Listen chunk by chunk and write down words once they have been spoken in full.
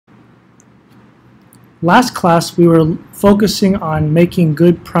Last class we were focusing on making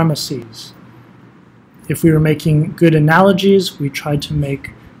good premises. If we were making good analogies, we tried to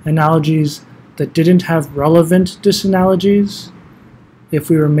make analogies that didn't have relevant disanalogies. If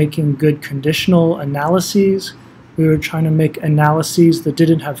we were making good conditional analyses, we were trying to make analyses that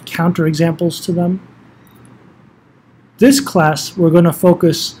didn't have counterexamples to them. This class we're going to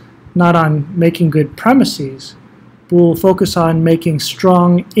focus not on making good premises, but we'll focus on making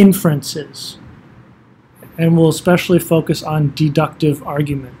strong inferences. And we'll especially focus on deductive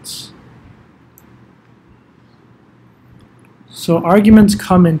arguments. So arguments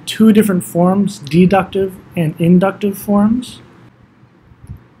come in two different forms, deductive and inductive forms.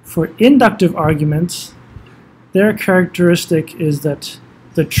 For inductive arguments, their characteristic is that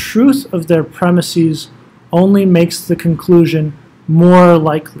the truth of their premises only makes the conclusion more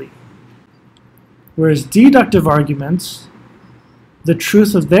likely. Whereas deductive arguments, the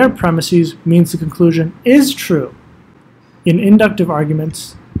truth of their premises means the conclusion is true. In inductive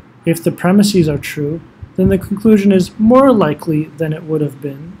arguments, if the premises are true, then the conclusion is more likely than it would have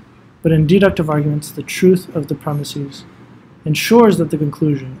been. But in deductive arguments, the truth of the premises ensures that the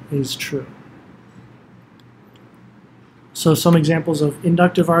conclusion is true. So some examples of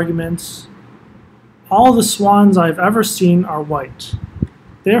inductive arguments. All the swans I've ever seen are white.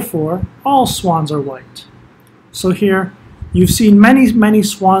 Therefore, all swans are white. So here, you've seen many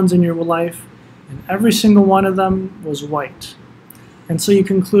swans in your life, and every single one of them was white. And so you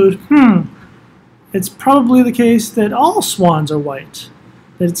conclude, it's probably the case that all swans are white.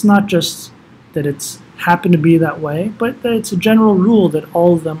 That it's not just that it's happened to be that way, but that it's a general rule that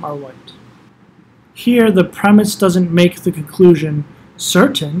all of them are white. Here, the premise doesn't make the conclusion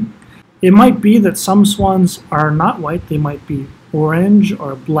certain. It might be that some swans are not white. They might be orange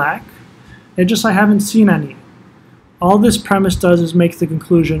or black. It's just I haven't seen any. All this premise does is make the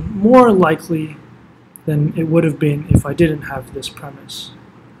conclusion more likely than it would have been if I didn't have this premise.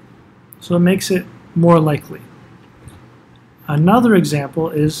 So it makes it more likely. Another example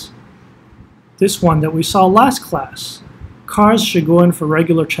is this one that we saw last class. Cars should go in for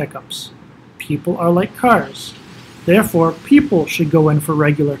regular checkups. People are like cars. Therefore, people should go in for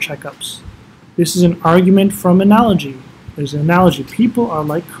regular checkups. This is an argument from analogy. There's an analogy. People are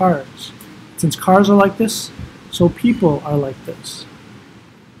like cars. Since cars are like this, so people are like this.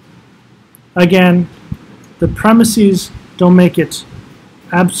 Again, the premises don't make it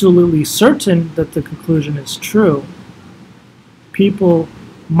absolutely certain that the conclusion is true. People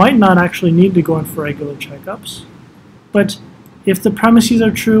might not actually need to go in for regular checkups, but if the premises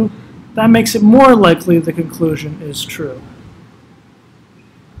are true, that makes it more likely the conclusion is true.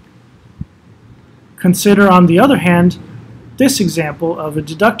 Consider, on the other hand, this example of a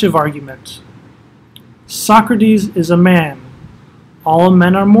deductive argument. Socrates is a man. All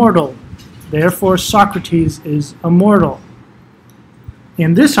men are mortal. Therefore, Socrates is immortal.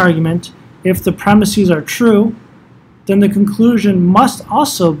 In this argument, if the premises are true, then the conclusion must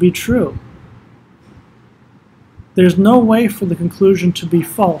also be true. There's no way for the conclusion to be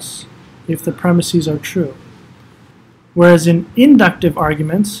false if the premises are true. Whereas in inductive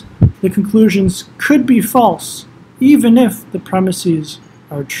arguments, the conclusions could be false even if the premises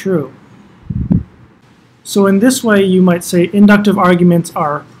are true. So in this way, you might say inductive arguments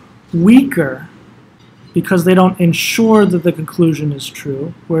are weaker because they don't ensure that the conclusion is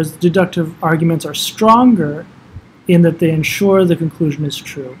true, whereas deductive arguments are stronger in that they ensure the conclusion is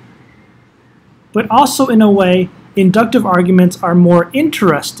true. But also, in a way, inductive arguments are more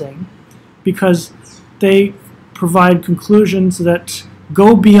interesting because they provide conclusions that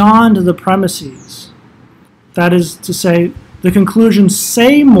go beyond the premises. That is to say, the conclusions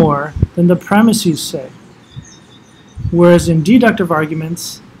say more than the premises say. Whereas in deductive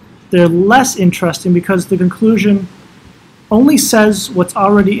arguments, they're less interesting because the conclusion only says what's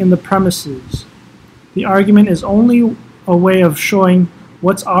already in the premises. The argument is only a way of showing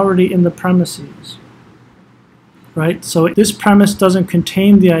what's already in the premises. Right? So this premise doesn't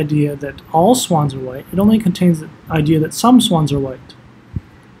contain the idea that all swans are white. It only contains the idea that some swans are white.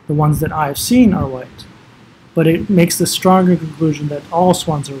 The ones that I've seen are white. But it makes the stronger conclusion that all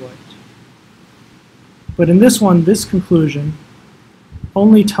swans are white. But in this one, this conclusion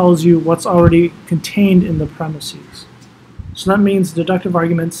only tells you what's already contained in the premises. So that means deductive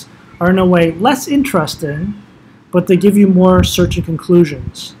arguments are in a way less interesting, but they give you more certain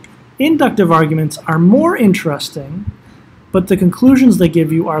conclusions. Inductive arguments are more interesting, but the conclusions they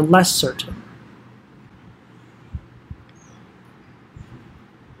give you are less certain.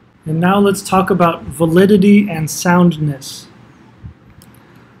 And now let's talk about validity and soundness.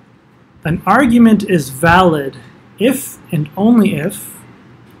 An argument is valid if and only if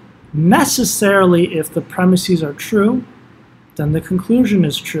Necessarily, if the premises are true, then the conclusion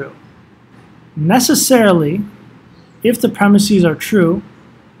is true. Necessarily, if the premises are true,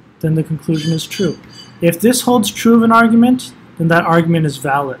 then the conclusion is true. If this holds true of an argument, then that argument is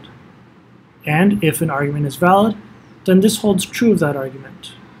valid. And if an argument is valid, then this holds true of that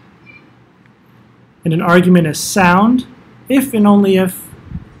argument. And an argument is sound if and only if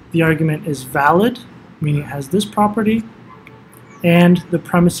the argument is valid, meaning it has this property, and the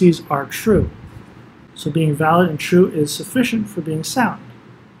premises are true. So being valid and true is sufficient for being sound.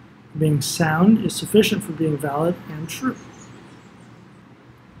 Being sound is sufficient for being valid and true.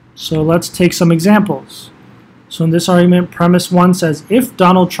 So let's take some examples. So in this argument, premise 1 says, if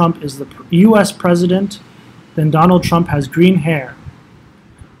Donald Trump is the US president, then Donald Trump has green hair.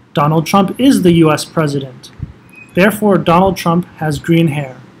 Donald Trump is the US president. Therefore, Donald Trump has green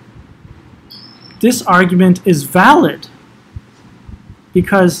hair. This argument is valid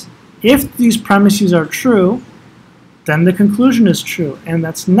because if these premises are true, then the conclusion is true, and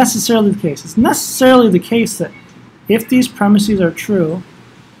that's necessarily the case. It's necessarily the case that if these premises are true,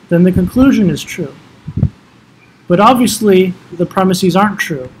 then the conclusion is true. But obviously, the premises aren't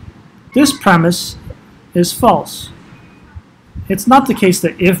true. This premise is false. It's not the case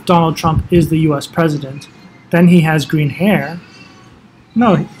that if Donald Trump is the US president, then he has green hair.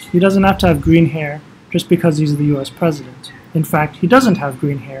 No, he doesn't have to have green hair just because he's the US president. In fact, he doesn't have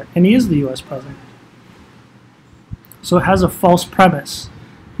green hair, and he is the US president. So it has a false premise.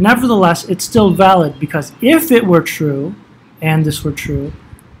 Nevertheless, it's still valid because if it were true, and this were true,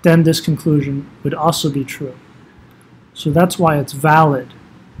 then this conclusion would also be true. So that's why it's valid.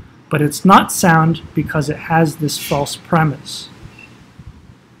 But it's not sound because it has this false premise.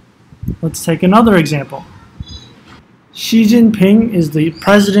 Let's take another example. Xi Jinping is the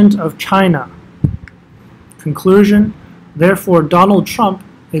president of China. Conclusion, therefore Donald Trump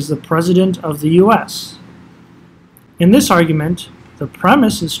is the president of the US. In this argument, the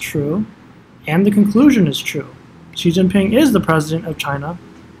premise is true and the conclusion is true. Xi Jinping is the president of China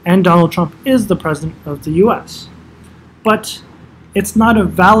and Donald Trump is the president of the US. But it's not a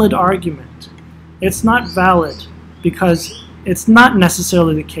valid argument. It's not valid because it's not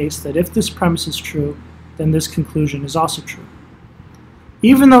necessarily the case that if this premise is true, then this conclusion is also true.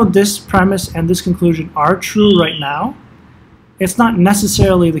 Even though this premise and this conclusion are true right now, it's not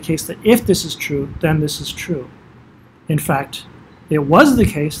necessarily the case that if this is true, then this is true. In fact, it was the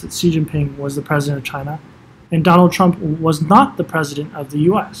case that Xi Jinping was the president of China and Donald Trump was not the president of the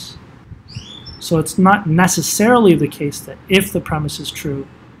US. So it's not necessarily the case that if the premise is true,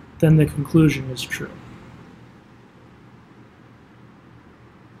 then the conclusion is true.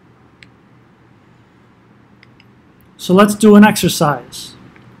 So let's do an exercise.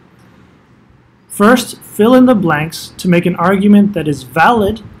 First, fill in the blanks to make an argument that is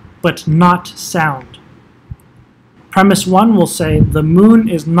valid but not sound. Premise 1 will say, the moon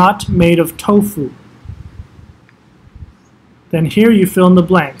is not made of tofu. Then here you fill in the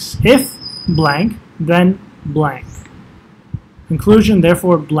blanks. If blank, then blank. Conclusion,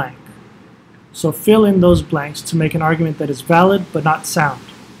 therefore blank. So fill in those blanks to make an argument that is valid but not sound.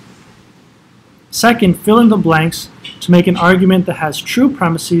 Second, fill in the blanks to make an argument that has true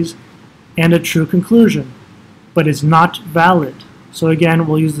premises and a true conclusion, but is not valid. So again,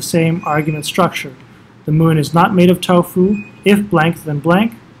 we'll use the same argument structure. The moon is not made of tofu. If blank, then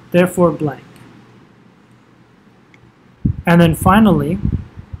blank. Therefore blank. And then finally,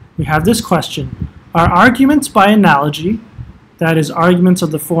 we have this question. Are arguments by analogy, that is, arguments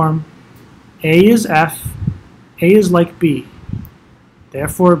of the form A is F, A is like B,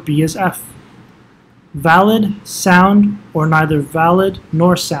 therefore B is F, valid, sound, or neither valid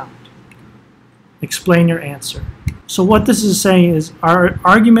nor sound? Explain your answer. So what this is saying is, are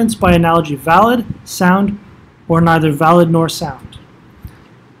arguments by analogy valid, sound, or neither valid nor sound?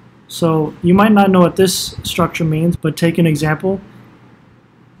 So you might not know what this structure means, but take an example.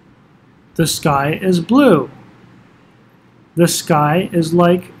 The sky is blue. The sky is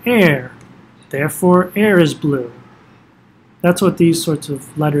like air. Therefore, air is blue. That's what these sorts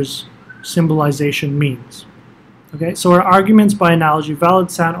of letters symbolization means. Okay, so are arguments by analogy valid,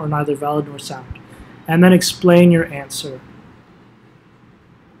 sound, or neither valid nor sound? And then explain your answer.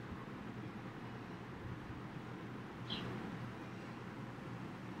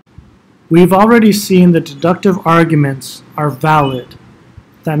 We've already seen that deductive arguments are valid.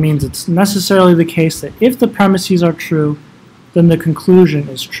 That means it's necessarily the case that if the premises are true, then the conclusion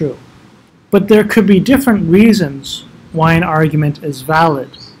is true. But there could be different reasons why an argument is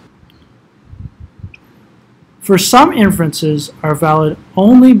valid. For some inferences are valid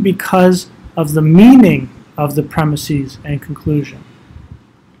only because of the meaning of the premises and conclusion.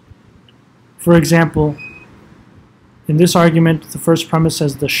 For example, in this argument, the first premise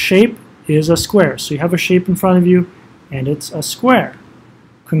says the shape is a square. So you have a shape in front of you, and it's a square.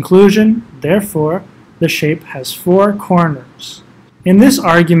 Conclusion, therefore, the shape has 4 corners. In this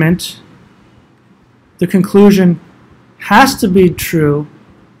argument, the conclusion has to be true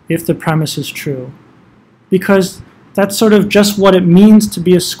if the premise is true, because that's sort of just what it means to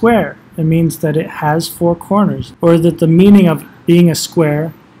be a square. It means that it has 4 corners, or that the meaning of being a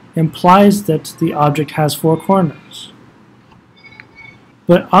square implies that the object has 4 corners.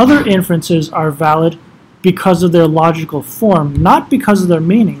 But other inferences are valid because of their logical form, not because of their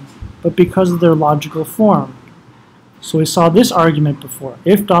meaning, but because of their logical form. So we saw this argument before.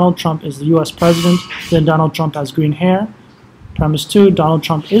 If Donald Trump is the US president, then Donald Trump has green hair. Premise 2, Donald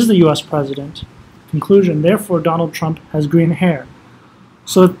Trump is the US president. Conclusion, therefore Donald Trump has green hair.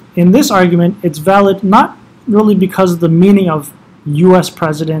 So in this argument, it's valid not really because of the meaning of US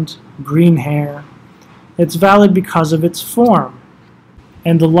president, green hair. It's valid because of its form.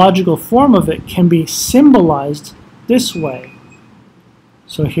 And the logical form of it can be symbolized this way.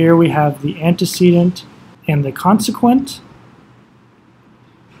 So here we have the antecedent and the consequent.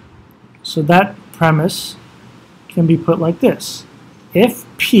 So that premise can be put like this. If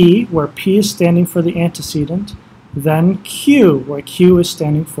P, where P is standing for the antecedent, then Q, where Q is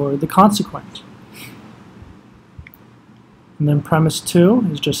standing for the consequent. And then premise 2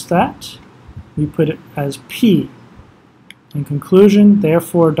 is just that. We put it as P. In conclusion,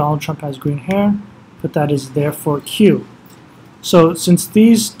 therefore Donald Trump has green hair, but that is therefore Q. So since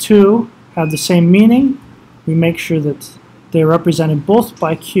these two have the same meaning, we make sure that they're represented both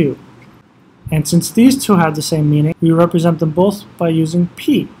by Q. And since these two have the same meaning, we represent them both by using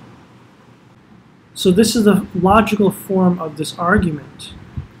P. So this is the logical form of this argument.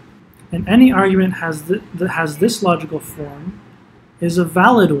 And any argument that has this logical form is a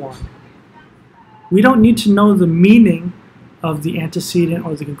valid one. We don't need to know the meaning of the antecedent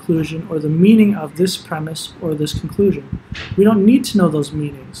or the conclusion, or the meaning of this premise or this conclusion. We don't need to know those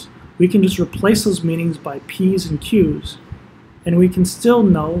meanings. We can just replace those meanings by P's and Q's, and we can still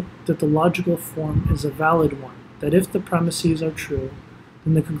know that the logical form is a valid one, that if the premises are true,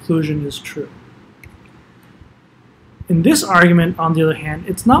 then the conclusion is true. In this argument, on the other hand,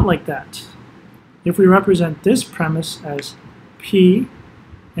 it's not like that. If we represent this premise as P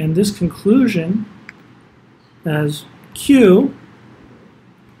and this conclusion as Q,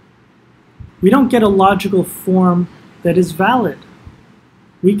 we don't get a logical form that is valid.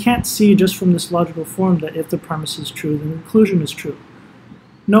 We can't see just from this logical form that if the premise is true, then the conclusion is true.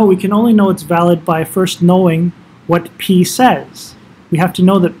 No, we can only know it's valid by first knowing what P says. We have to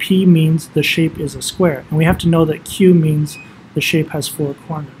know that P means the shape is a square, and we have to know that Q means the shape has 4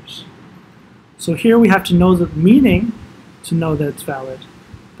 corners. So here we have to know the meaning to know that it's valid.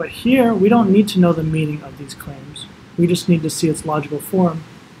 But here we don't need to know the meaning of these claims. We just need to see its logical form,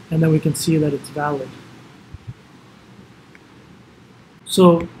 and then we can see that it's valid.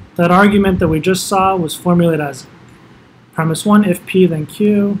 So that argument that we just saw was formulated as premise 1, if P then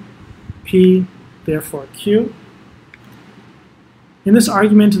Q, P therefore Q. In this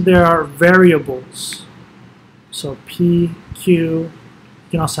argument there are variables. So P, Q, you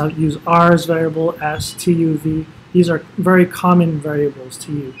can also use R as variable, S, T, U, V. These are very common variables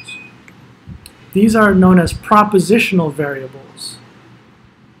to use. These are known as propositional variables.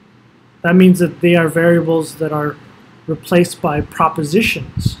 That means that they are variables that are replaced by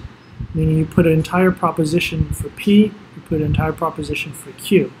propositions, meaning you put an entire proposition for P, you put an entire proposition for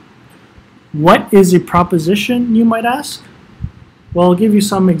Q. What is a proposition, you might ask? Well, I'll give you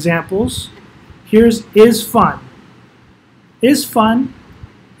some examples. Here's is fun. Is fun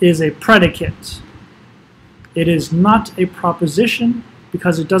is a predicate. It is not a proposition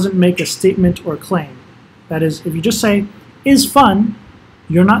because it doesn't make a statement or claim. That is, if you just say, is fun,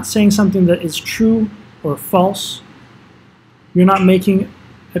 you're not saying something that is true or false. You're not making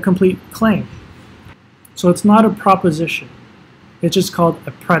a complete claim. So it's not a proposition. It's just called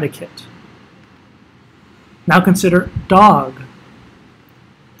a predicate. Now consider dog.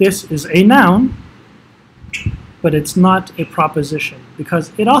 This is a noun, but it's not a proposition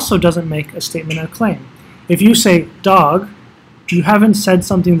because it also doesn't make a statement or claim. If you say dog, you haven't said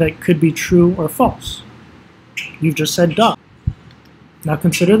something that could be true or false. You've just said dog. Now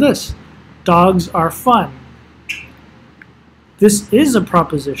consider this. Dogs are fun. This is a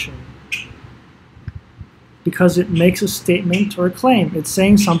proposition because it makes a statement or a claim. It's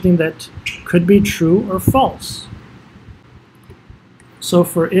saying something that could be true or false. So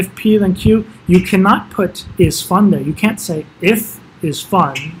for if P then Q, you cannot put is fun there. You can't say if is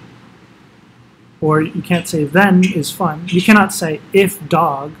fun, or you can't say then is fun. You cannot say if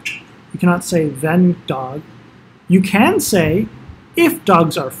dog. You cannot say then dog. You can say if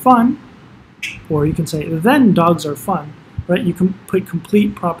dogs are fun, or you can say then dogs are fun, right? You can put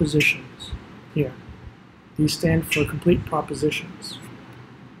complete propositions here. These stand for complete propositions.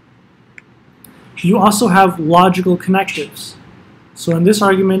 You also have logical connectives. So in this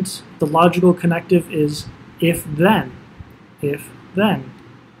argument, the logical connective is if then. If then.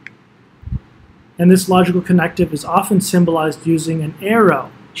 And this logical connective is often symbolized using an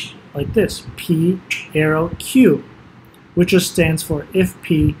arrow, like this, P arrow Q, which just stands for if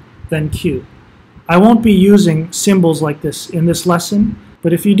P, then Q. I won't be using symbols like this in this lesson,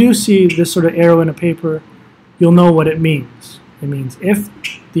 but if you do see this sort of arrow in a paper, you'll know what it means. It means if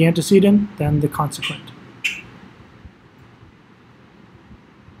the antecedent, then the consequent.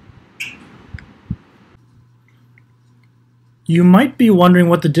 You might be wondering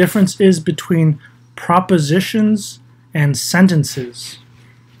what the difference is between propositions and sentences.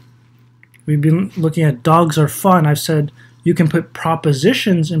 We've been looking at dogs are fun. I've said you can put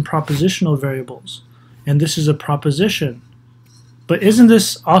propositions in propositional variables, and this is a proposition. But isn't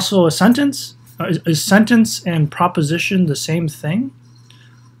this also a sentence? Is sentence and proposition the same thing?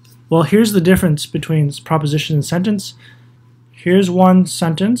 Well, here's the difference between proposition and sentence. Here's one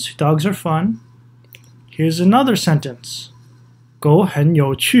sentence, dogs are fun. Here's another sentence, 狗很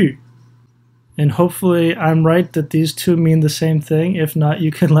有趣. And hopefully I'm right that these two mean the same thing. If not,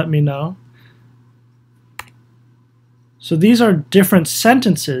 you can let me know. So these are different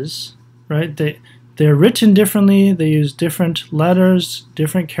sentences, right? They're written differently. They use different letters,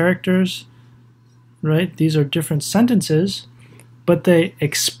 different characters, right? These are different sentences, but they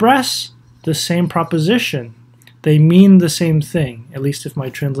express the same proposition. They mean the same thing, at least if my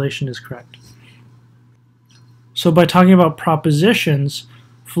translation is correct. So by talking about propositions,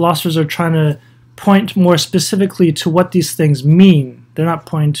 philosophers are trying to point more specifically to what these things mean. They're not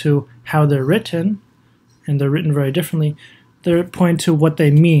pointing to how they're written, and they're written very differently. They're pointing to what they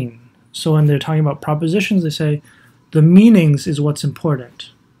mean. So when they're talking about propositions, they say the meanings is what's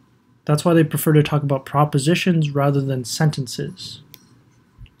important. That's why they prefer to talk about propositions rather than sentences.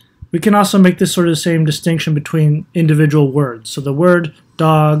 We can also make this sort of same distinction between individual words. So the word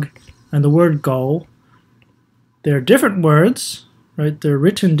dog and the word go, they're different words, right? They're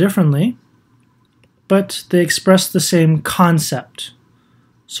written differently, but they express the same concept.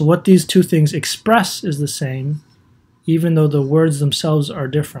 So what these two things express is the same, even though the words themselves are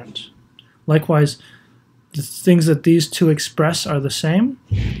different. Likewise, the things that these two express are the same,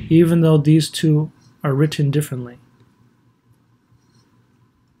 even though these two are written differently.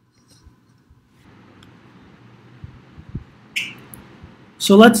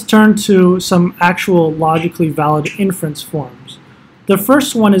 So let's turn to some actual logically valid inference forms. The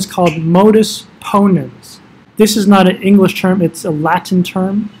first one is called modus ponens. This is not an English term, it's a Latin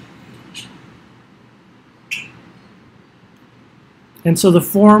term. And so the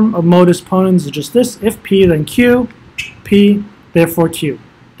form of modus ponens is just this, if P then Q, P therefore Q.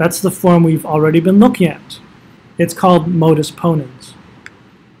 That's the form we've already been looking at. It's called modus ponens.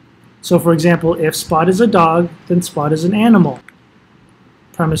 So for example, if Spot is a dog, then Spot is an animal.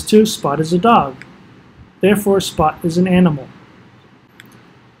 Premise 2, Spot is a dog. Therefore Spot is an animal.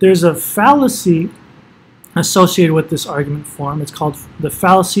 There's a fallacy associated with this argument form. It's called the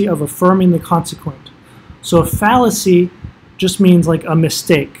fallacy of affirming the consequent. So a fallacy just means like a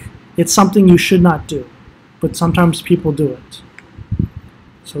mistake. It's something you should not do, but sometimes people do it.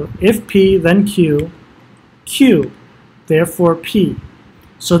 So if P, then Q, Q, therefore P.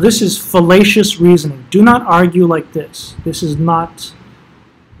 So this is fallacious reasoning. Do not argue like this. This is not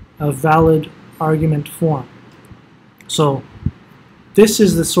a valid argument form. So this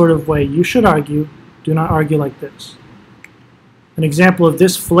is the sort of way you should argue. Do not argue like this. An example of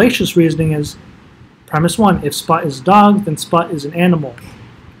this fallacious reasoning is premise 1, if Spot is dog, then Spot is an animal.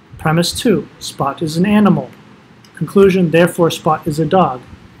 Premise 2, Spot is an animal. Conclusion, therefore Spot is a dog.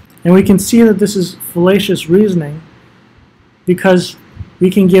 And we can see that this is fallacious reasoning because we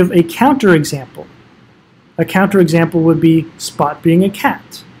can give a counterexample. A counterexample would be Spot being a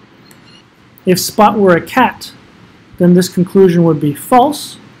cat. If Spot were a cat, then this conclusion would be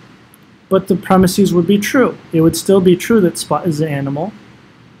false, but the premises would be true. It would still be true that Spot is an animal,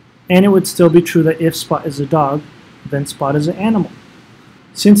 and it would still be true that if Spot is a dog, then Spot is an animal.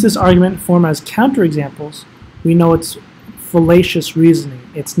 Since this argument form has counterexamples, we know it's fallacious reasoning.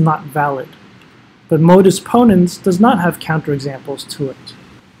 It's not valid. But modus ponens does not have counterexamples to it.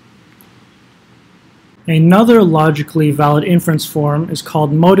 Another logically valid inference form is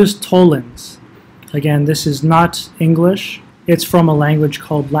called modus tollens. Again, this is not English. It's from a language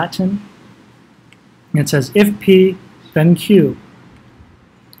called Latin. It says if P, then Q.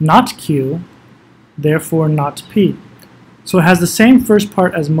 not Q, therefore not P. So it has the same first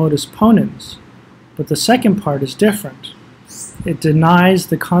part as modus ponens, but the second part is different. It denies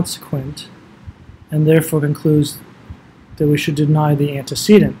the consequent and therefore concludes that we should deny the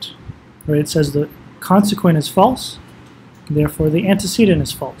antecedent. Right? It says the consequent is false, therefore the antecedent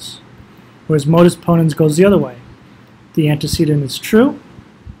is false. Whereas modus ponens goes the other way. The antecedent is true,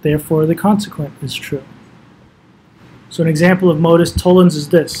 therefore the consequent is true. So an example of modus tollens is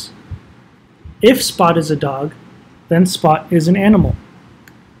this. If Spot is a dog, then Spot is an animal.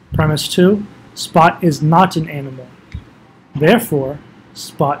 Premise 2, Spot is not an animal. Therefore,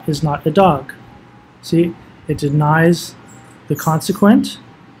 Spot is not a dog. See, it denies the consequent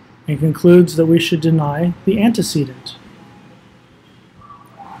and concludes that we should deny the antecedent.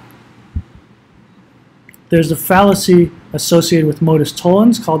 There's a fallacy associated with modus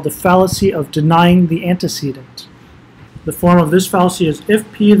tollens called the fallacy of denying the antecedent. The form of this fallacy is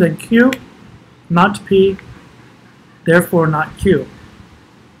if P then Q, not P, therefore not Q.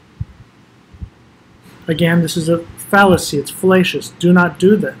 Again, this is a fallacy, it's fallacious. Do not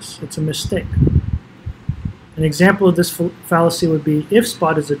do this, it's a mistake. An example of this fallacy would be if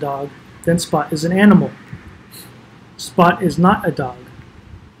Spot is a dog, then Spot is an animal. Spot is not a dog.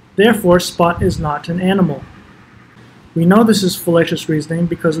 Therefore, Spot is not an animal. We know this is fallacious reasoning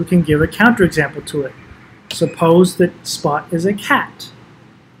because we can give a counterexample to it. Suppose that Spot is a cat.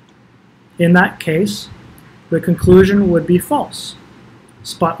 In that case, the conclusion would be false.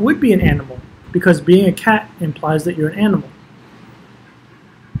 Spot would be an animal because being a cat implies that you're an animal.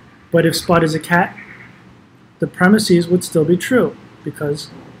 But if Spot is a cat, the premises would still be true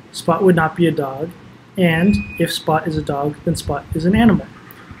because Spot would not be a dog, and if Spot is a dog, then Spot is an animal.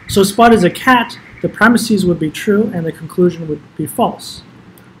 So Spot is a cat, the premises would be true and the conclusion would be false.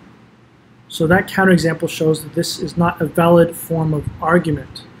 So that counterexample shows that this is not a valid form of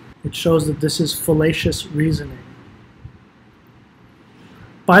argument. It shows that this is fallacious reasoning.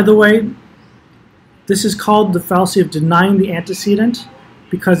 By the way, this is called the fallacy of denying the antecedent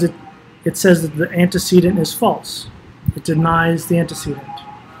because it says that the antecedent is false. It denies the antecedent.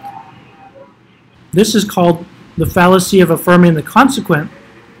 This is called the fallacy of affirming the consequent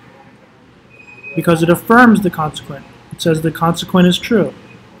because it affirms the consequent. It says the consequent is true.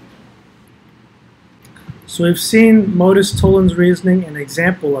 So we've seen modus tollens reasoning, an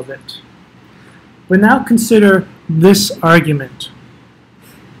example of it. But now consider this argument.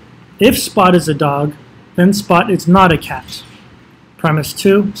 If Spot is a dog, then Spot is not a cat. Premise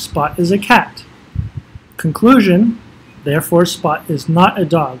 2, Spot is a cat. Conclusion, therefore Spot is not a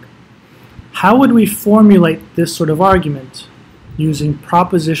dog. How would we formulate this sort of argument using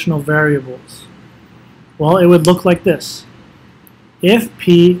propositional variables? Well, it would look like this. If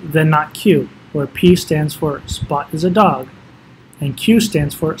P, then not Q, where P stands for Spot is a dog, and Q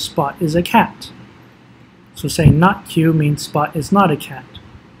stands for Spot is a cat. So saying not Q means Spot is not a cat.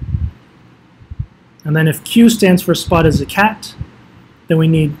 And then if Q stands for Spot is a cat, then we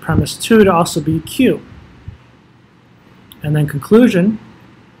need premise 2 to also be Q. And then conclusion,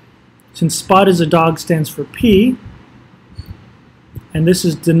 since Spot is a dog stands for P, and this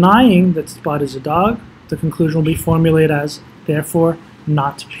is denying that Spot is a dog, the conclusion will be formulated as, therefore,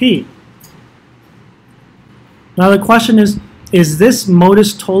 not P. Now the question is this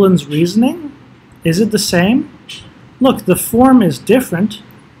modus tollens reasoning? Is it the same? Look, the form is different.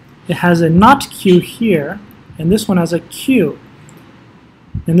 It has a not Q here, and this one has a Q.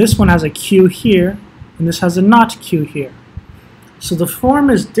 And this one has a Q here, and this has a not Q here. So the form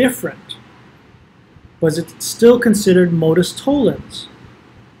is different, but it's still considered modus tollens.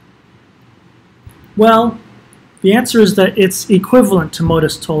 Well, the answer is that it's equivalent to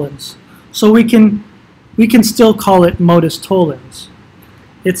modus tollens. So we can still call it modus tollens.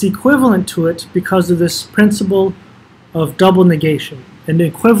 It's equivalent to it because of this principle of double negation, an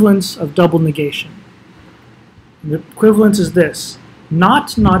equivalence of double negation. The equivalence is this,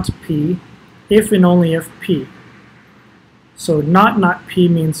 not P, if and only if P. So not P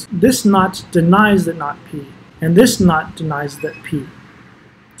means this not denies that not P, and this not denies that P.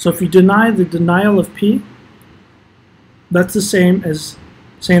 So if you deny the denial of P, that's the same as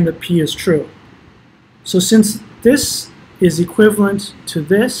saying that P is true. So since this is equivalent to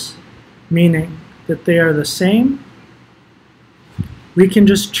this, meaning that they are the same, we can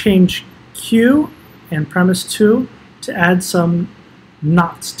just change Q and premise 2 to add some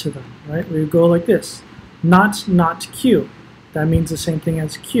nots to them, right? We go like this, not Q. That means the same thing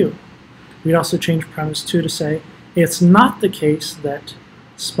as Q. We'd also change premise 2 to say it's not the case that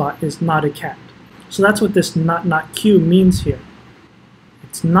Spot is not a cat. So that's what this not Q means here.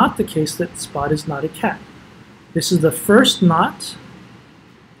 It's not the case that Spot is not a cat. This is the first not,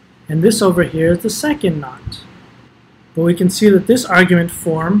 And this over here is the second not. But we can see that this argument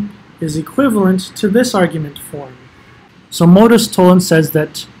form is equivalent to this argument form. So modus tollens says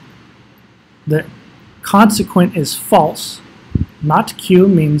that the consequent is false. Not Q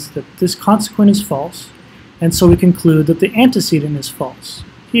means that this consequent is false, and so we conclude that the antecedent is false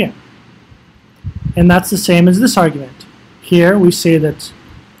here. And that's the same as this argument. Here we say that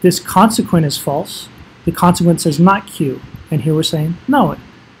this consequent is false. The consequent says not Q, and here we're saying no,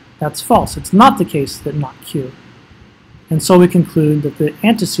 that's false. It's not the case that not Q. And so we conclude that the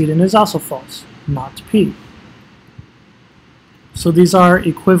antecedent is also false, not P. So these are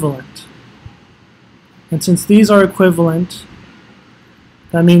equivalent. And since these are equivalent,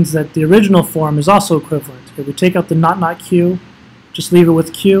 that means that the original form is also equivalent. If we take out the not Q, just leave it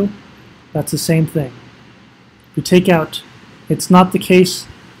with Q, that's the same thing. If we take out it's not the case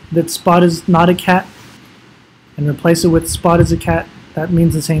that Spot is not a cat and replace it with Spot is a cat, that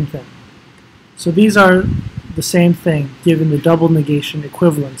means the same thing. So these are the same thing given the double negation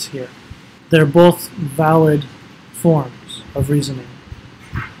equivalence here. They're both valid forms of reasoning.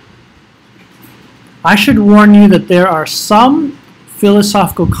 I should warn you that there are some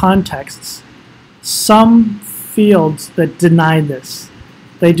philosophical contexts, some fields that deny this.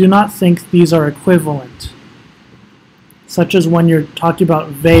 They do not think these are equivalent, such as when you're talking about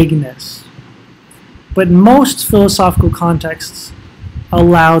vagueness. But most philosophical contexts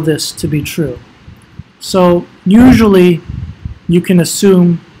allow this to be true. So usually you can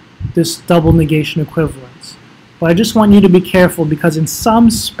assume this double negation equivalence. But I just want you to be careful because in some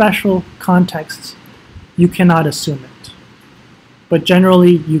special contexts you cannot assume it. But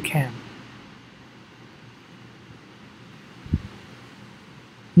generally you can.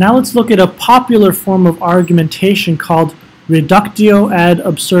 Now let's look at a popular form of argumentation called reductio ad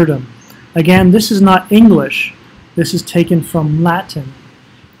absurdum. Again, this is not English. This is taken from Latin.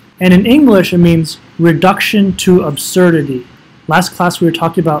 And in English, it means reduction to absurdity. Last class we were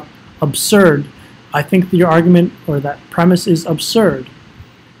talking about absurd. I think your argument or that premise is absurd.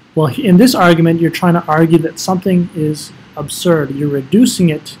 Well, in this argument, you're trying to argue that something is absurd. You're reducing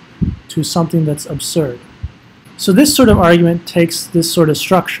it to something that's absurd. So this sort of argument takes this sort of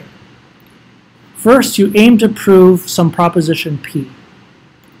structure. First, you aim to prove some proposition P.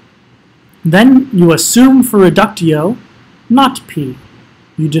 Then you assume for reductio not P.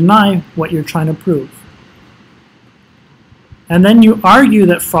 You deny what you're trying to prove. And then you argue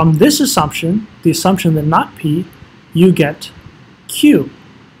that from this assumption, the assumption that not P, you get Q,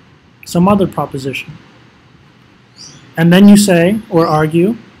 some other proposition. And then you say, or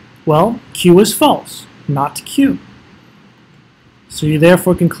argue, well, Q is false, not Q. So you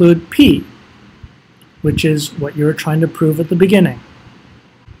therefore conclude P, which is what you were trying to prove at the beginning.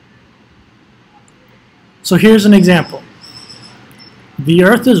 So here's an example. The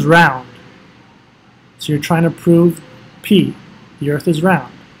Earth is round. So you're trying to prove P, the Earth is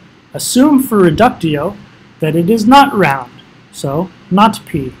round. Assume for reductio that it is not round. So not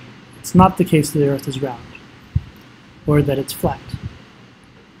P. It's not the case that the Earth is round, or that it's flat.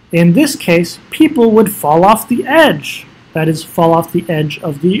 In this case, people would fall off the edge. That is, fall off the edge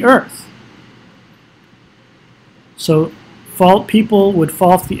of the Earth. So people would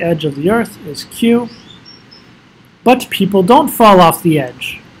fall off the edge of the Earth is Q, but people don't fall off the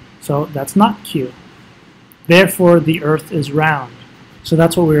edge. So that's not Q. Therefore, the Earth is round. So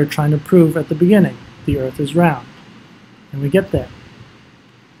that's what we were trying to prove at the beginning. The Earth is round. And we get there.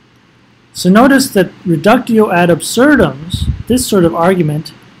 So notice that reductio ad absurdums, this sort of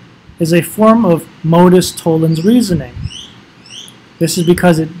argument, is a form of modus tollens reasoning. This is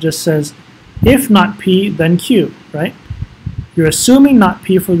because it just says, if not P, then Q, right? You're assuming not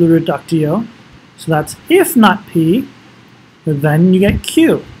P for the reductio, so that's if not P, then you get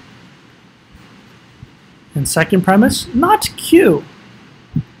Q. And second premise, not Q.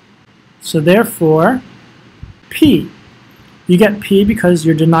 So therefore, P. You get P because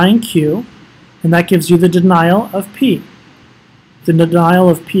you're denying Q, and that gives you the denial of P. The denial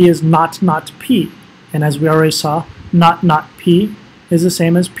of P is not P, and as we already saw, not P is the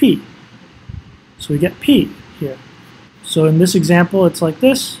same as P. So we get P here. So in this example, it's like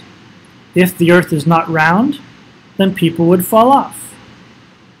this. If the Earth is not round, then people would fall off.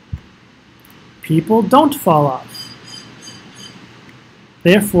 People don't fall off.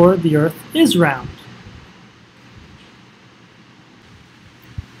 Therefore, the Earth is round.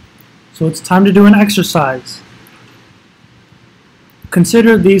 So it's time to do an exercise.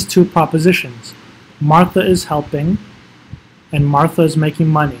 Consider these two propositions. Martha is helping, and Martha is making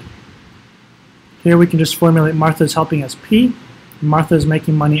money. Here we can just formulate Martha is helping as P, and Martha is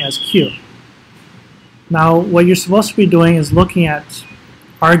making money as Q. Now, what you're supposed to be doing is looking at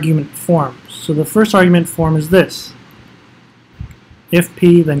argument forms. So the first argument form is this. If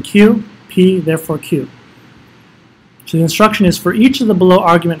P, then Q, P, therefore Q. So the instruction is for each of the below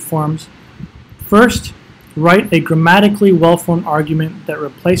argument forms, first, write a grammatically well-formed argument that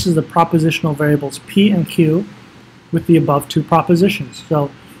replaces the propositional variables P and Q with the above two propositions.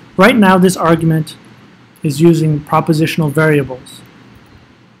 So right now this argument is using propositional variables.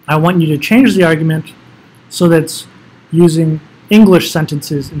 I want you to change the argument so that it's using English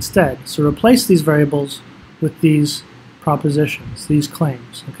sentences instead. So replace these variables with these propositions, these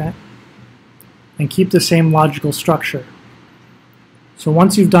claims, okay? And keep the same logical structure. So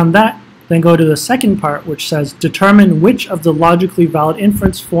once you've done that, then go to the second part, which says determine which of the logically valid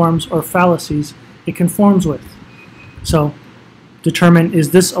inference forms or fallacies it conforms with. So determine,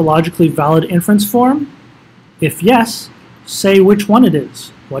 is this a logically valid inference form? If yes, say which one it is.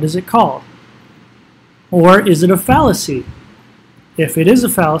 What is it called? Or is it a fallacy? If it is a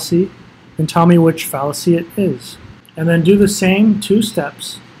fallacy, then tell me which fallacy it is. And then do the same two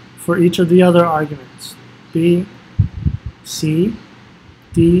steps for each of the other arguments, B, C,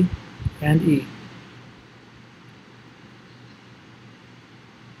 D, and E.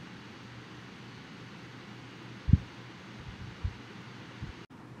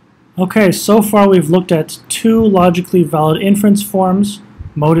 Okay, so far we've looked at two logically valid inference forms,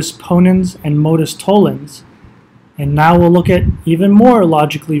 modus ponens and modus tollens, and now we'll look at even more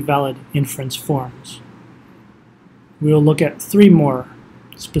logically valid inference forms. We'll look at three more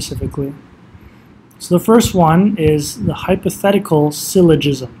specifically. So the first one is the hypothetical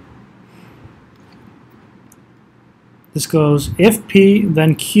syllogism. This goes, if P,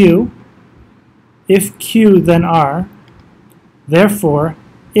 then Q, if Q, then R, therefore,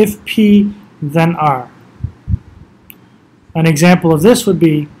 if P, then R. An example of this would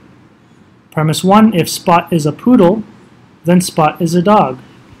be premise 1, if Spot is a poodle, then Spot is a dog.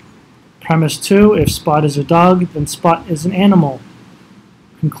 Premise 2, if Spot is a dog, then Spot is an animal.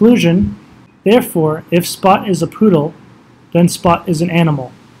 Conclusion, therefore, if Spot is a poodle, then Spot is an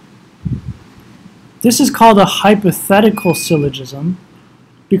animal. This is called a hypothetical syllogism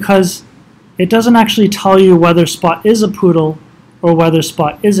because it doesn't actually tell you whether Spot is a poodle or whether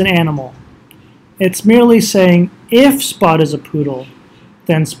Spot is an animal. It's merely saying if Spot is a poodle,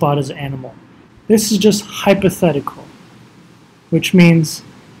 then Spot is an animal. This is just hypothetical, which means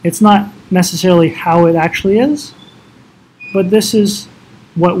it's not necessarily how it actually is, but this is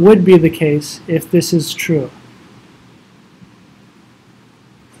what would be the case if this is true.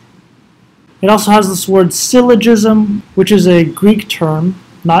 It also has this word syllogism, which is a Greek term,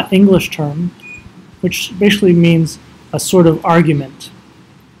 not English term, which basically means a sort of argument.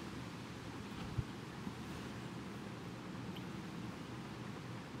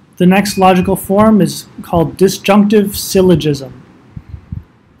 The next logical form is called disjunctive syllogism.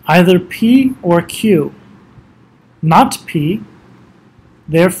 Either P or Q. Not P,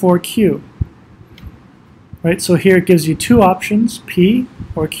 therefore Q. Right, so here it gives you two options, P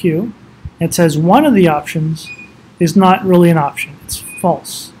or Q. It says one of the options is not really an option, it's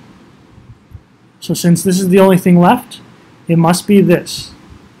false. So since this is the only thing left, it must be this.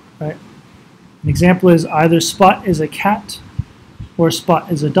 Right? An example is either Spot is a cat or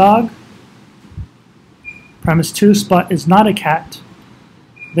Spot is a dog. Premise 2, Spot is not a cat,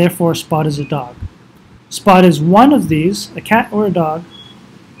 therefore Spot is a dog. Spot is one of these, a cat or a dog,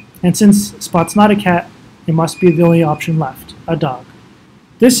 and since Spot's not a cat, it must be the only option left, a dog.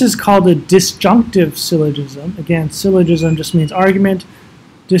 This is called a disjunctive syllogism. Again, syllogism just means argument.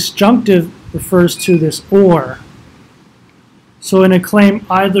 Disjunctive refers to this or. So in a claim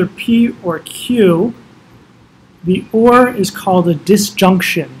either P or Q, the or is called a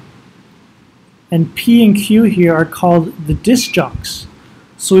disjunction. And P and Q here are called the disjuncts.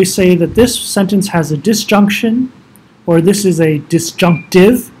 So we say that this sentence has a disjunction, or this is a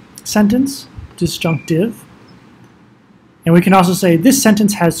disjunctive sentence, disjunctive. And we can also say this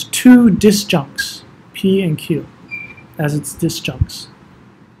sentence has two disjuncts, P and Q, as its disjuncts.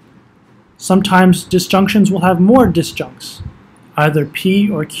 Sometimes disjunctions will have more disjuncts, either P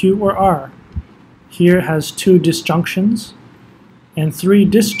or Q or R. Here it has two disjunctions and three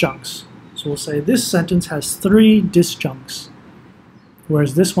disjuncts. So we'll say this sentence has three disjuncts,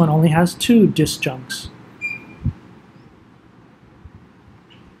 whereas this one only has two disjuncts.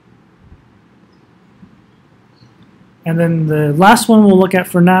 And then the last one we'll look at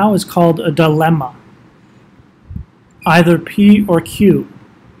for now is called a dilemma. Either P or Q.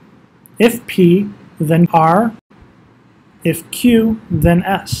 If P, then R. If Q, then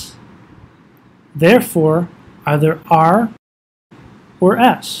S. Therefore, either R or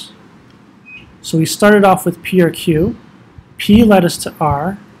S. So we started off with P or Q. P led us to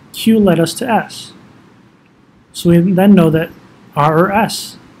R, Q led us to S. So we then know that R or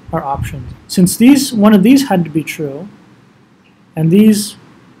S are options. Since one of these had to be true, and these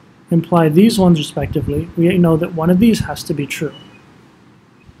imply these ones respectively, we know that one of these has to be true.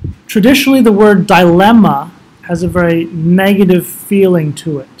 Traditionally, the word dilemma has a very negative feeling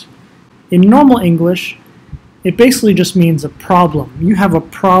to it. In normal English, it basically just means a problem. You have a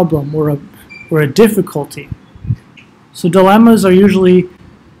problem or a difficulty. So dilemmas are usually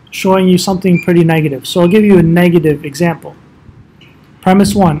showing you something pretty negative. So I'll give you a negative example.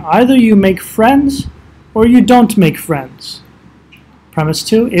 Premise 1, either you make friends or you don't make friends. Premise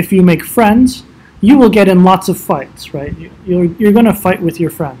 2, if you make friends, you will get in lots of fights, right? You're going to fight with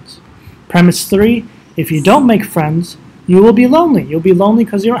your friends. Premise 3, if you don't make friends, you will be lonely. You'll be lonely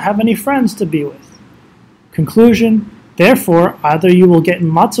because you don't have any friends to be with. Conclusion, therefore, either you will get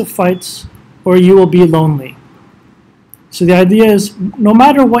in lots of fights or you will be lonely. So the idea is, no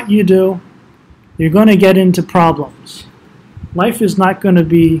matter what you do, you're going to get into problems. Life is not going to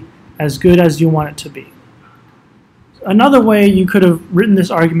be as good as you want it to be. Another way you could have written this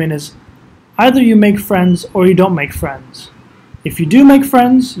argument is, either you make friends or you don't make friends. If you do make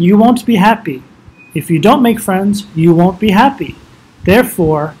friends, you won't be happy. If you don't make friends, you won't be happy.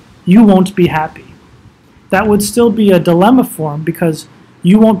 Therefore, you won't be happy. That would still be a dilemma form because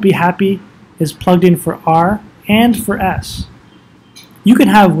you won't be happy is plugged in for R and for S. You can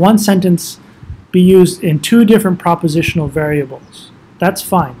have one sentence be used in two different propositional variables. That's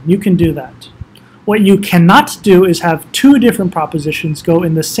fine. You can do that. What you cannot do is have two different propositions go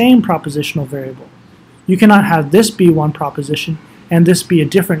in the same propositional variable. You cannot have this be one proposition and this be a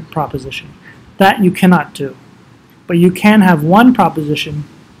different proposition. That you cannot do. But you can have one proposition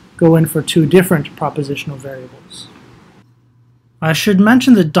go in for two different propositional variables. I should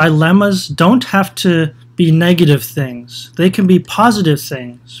mention that dilemmas don't have to be negative things. They can be positive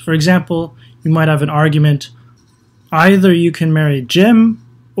things. For example, you might have an argument, either you can marry Jim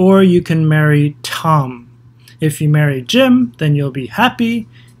or you can marry Tom. If you marry Jim, then you'll be happy.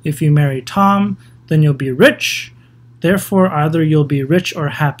 If you marry Tom, then you'll be rich. Therefore, either you'll be rich or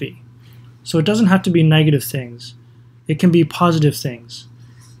happy. So it doesn't have to be negative things. It can be positive things.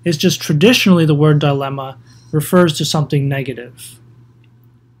 It's just traditionally the word dilemma refers to something negative.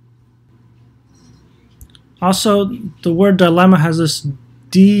 Also, the word dilemma has this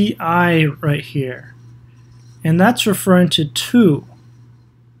DI right here. And that's referring to two.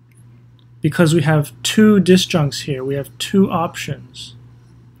 Because we have two disjuncts here. We have two options.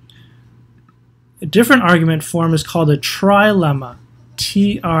 A different argument form is called a trilemma.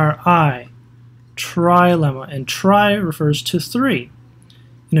 T-R-I. Trilemma. And tri refers to three.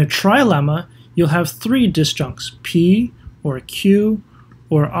 In a trilemma, you'll have three disjuncts. P or Q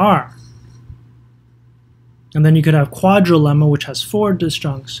or R. And then you could have quadrilemma, which has four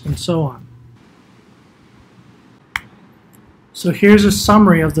disjuncts, and so on. So here's a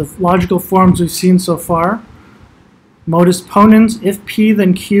summary of the logical forms we've seen so far. Modus ponens, if P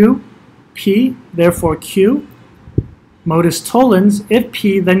then Q, P, therefore Q. Modus tollens, if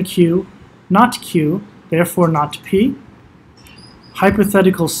P then Q, not Q, therefore not P.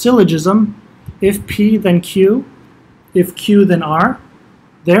 Hypothetical syllogism, if P then Q, if Q then R,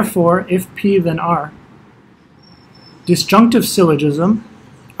 therefore if P then R. Disjunctive syllogism,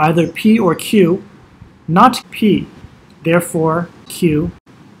 either P or Q, not P, therefore Q.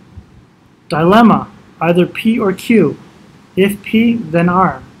 Dilemma, either P or Q, if P then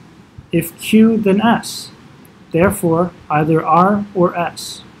R, if Q then S, therefore either R or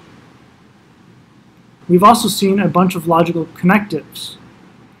S. We've also seen a bunch of logical connectives.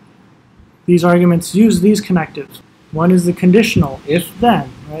 These arguments use these connectives. One is the conditional,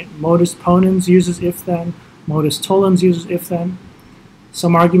 if-then, right? Modus ponens uses if-then, modus tollens uses if-then.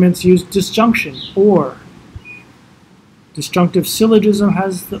 Some arguments use disjunction, or. Disjunctive syllogism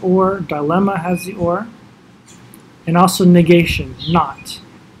has the or, dilemma has the or. And also negation, not.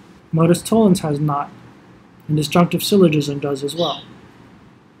 Modus tollens has not, and disjunctive syllogism does as well.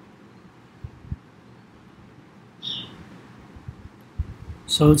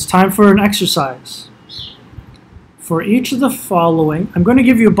 So it's time for an exercise. For each of the following, I'm going to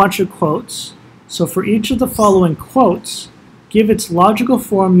give you a bunch of quotes. So for each of the following quotes, give its logical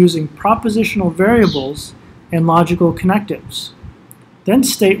form using propositional variables and logical connectives. Then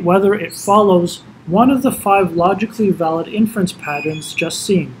state whether it follows one of the 5 logically valid inference patterns just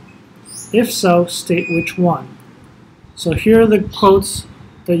seen. If so, state which one. So here are the quotes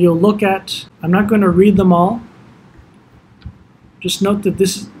that you'll look at. I'm not going to read them all. Just note that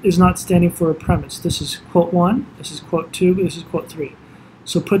this is not standing for a premise. This is quote 1, this is quote 2, this is quote 3.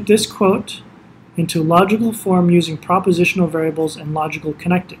 So put this quote into logical form using propositional variables and logical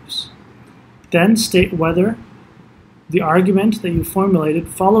connectives. Then state whether the argument that you formulated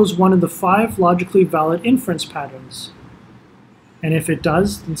follows one of the 5 logically valid inference patterns. And if it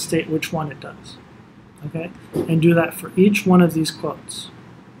does, then state which one it does. Okay? And do that for each one of these quotes.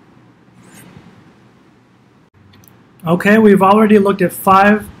 Okay, we've already looked at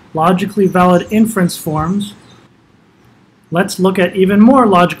 5 logically valid inference forms. Let's look at even more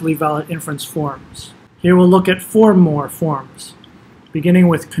logically valid inference forms. Here we'll look at 4 more forms, beginning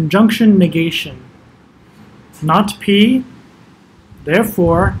with conjunction negation. Not P,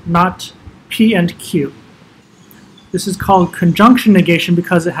 therefore not P and Q. This is called conjunction negation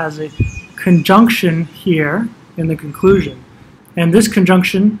because it has a conjunction here in the conclusion. And this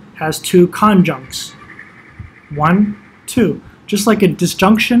conjunction has 2 conjuncts. 1, 2. Just like a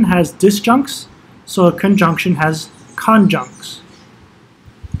disjunction has disjuncts, so a conjunction has conjuncts.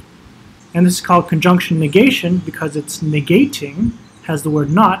 And this is called conjunction negation because it's negating, has the word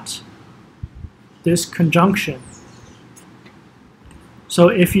not, this conjunction. So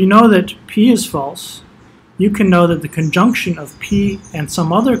if you know that P is false, you can know that the conjunction of P and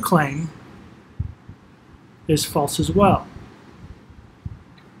some other claim is false as well.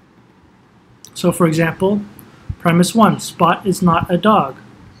 So for example, premise 1, Spot is not a dog.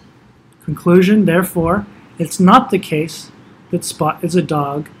 Conclusion, therefore, it's not the case that Spot is a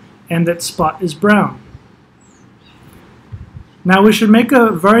dog and that Spot is brown. Now we should make a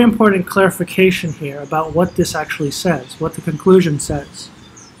very important clarification here about what this actually says, what the conclusion says.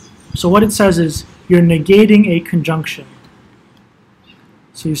 So what it says is you're negating a conjunction.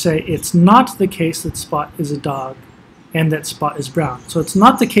 So you say it's not the case that Spot is a dog and that Spot is brown. So it's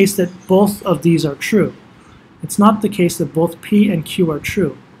not the case that both of these are true. It's not the case that both P and Q are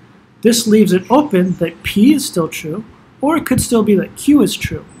true. This leaves it open that P is still true, or it could still be that Q is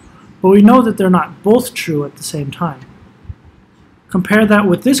true. But we know that they're not both true at the same time. Compare that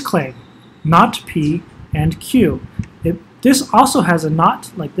with this claim, not P and Q. This also has a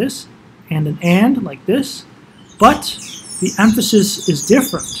not like this, and an and like this, but the emphasis is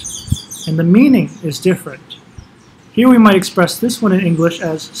different, and the meaning is different. Here we might express this one in English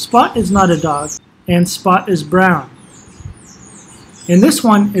as Spot is not a dog, and Spot is brown. In this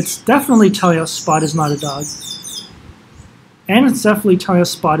one, it's definitely telling us Spot is not a dog, and it's definitely telling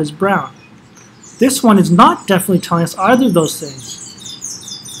us Spot is brown. This one is not definitely telling us either of those things.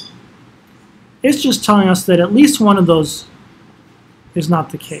 It's just telling us that at least one of those is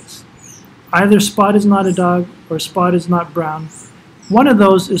not the case. Either Spot is not a dog or Spot is not brown. One of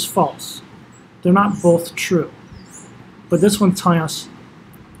those is false. They're not both true. But this one's telling us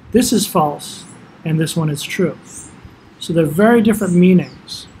this is false and this one is true. So they're very different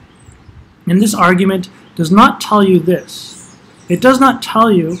meanings. And this argument does not tell you this. It does not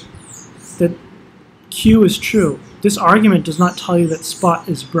tell you that Q is true. This argument does not tell you that Spot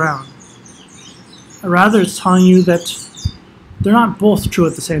is brown. Rather, it's telling you that they're not both true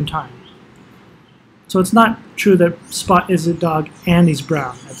at the same time. So it's not true that Spot is a dog and he's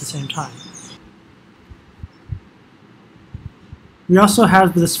brown at the same time. We also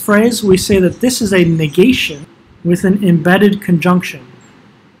have this phrase, we say that this is a negation with an embedded conjunction.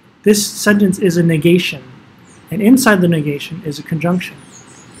 This sentence is a negation, and inside the negation is a conjunction.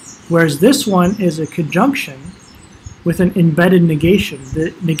 Whereas this one is a conjunction with an embedded negation.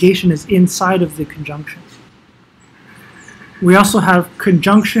 The negation is inside of the conjunction. We also have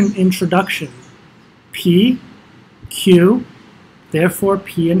conjunction introduction. P, Q, therefore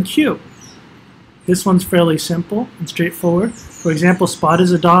P and Q. This one's fairly simple and straightforward. For example, Spot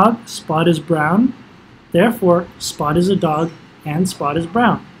is a dog, Spot is brown, therefore Spot is a dog and Spot is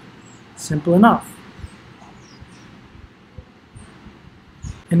brown. Simple enough.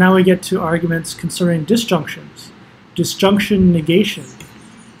 And now we get to arguments concerning disjunctions. Disjunction negation.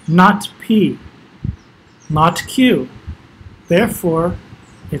 Not P, not Q. Therefore,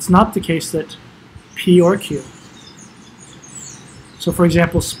 it's not the case that P or Q. So for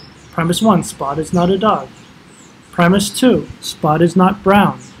example, premise 1, Spot is not a dog. Premise 2, Spot is not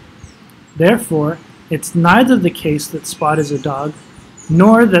brown. Therefore, it's neither the case that Spot is a dog,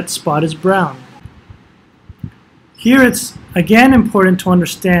 nor that Spot is brown. Here it's again important to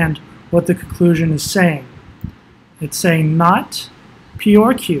understand what the conclusion is saying. It's saying not P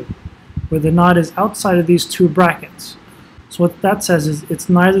or Q, where the not is outside of these 2 brackets. So what that says is it's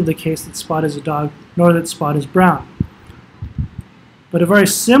neither the case that Spot is a dog, nor that Spot is brown. But a very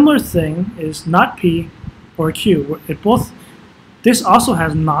similar thing is not P or Q. This also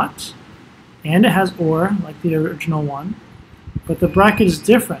has not, and it has or, like the original one, but the bracket is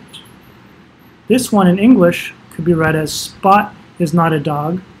different. This one in English could be read as Spot is not a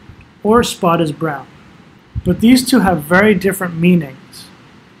dog, or Spot is brown. But these two have very different meanings.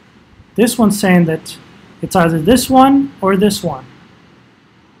 This one's saying that it's either this one or this one.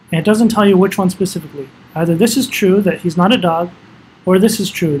 And it doesn't tell you which one specifically. Either this is true, that he's not a dog, or this is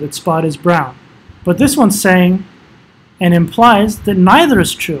true, that Spot is brown. But this one's saying and implies that neither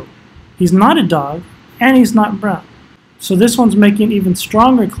is true. He's not a dog, and he's not brown. So this one's making an even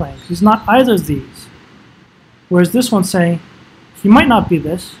stronger claim. He's not either of these. Whereas this one's saying he might not be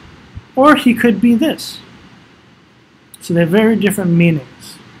this, or he could be this. So they have very different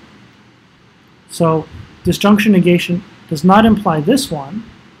meanings. So disjunction negation does not imply this one.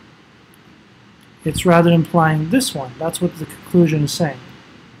 It's rather implying this one. That's what the conclusion is saying.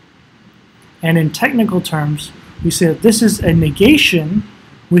 And in technical terms, we say that this is a negation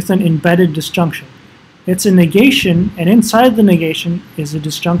with an embedded disjunction. It's a negation, and inside the negation is a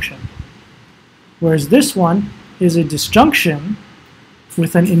disjunction. Whereas this one is a disjunction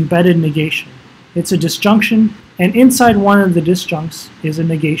with an embedded negation. It's a disjunction, and inside one of the disjuncts is a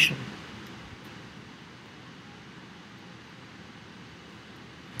negation.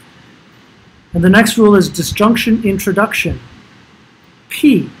 And the next rule is disjunction introduction.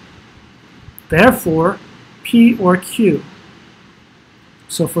 P. Therefore, P or Q.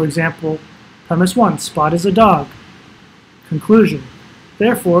 So for example, premise 1, Spot is a dog. Conclusion.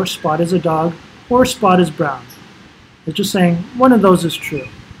 Therefore, Spot is a dog or Spot is brown. It's just saying one of those is true.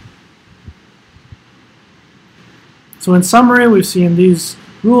 So in summary, we've seen these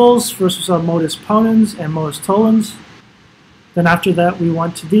rules. First we saw modus ponens and modus tollens. Then after that we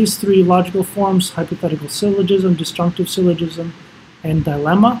went to these three logical forms: hypothetical syllogism, disjunctive syllogism, and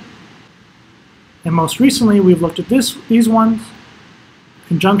dilemma. And most recently we've looked at these ones: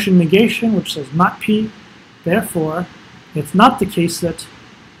 conjunction negation, which says not P, therefore it's not the case that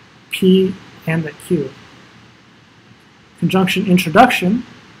P and that Q. Conjunction introduction,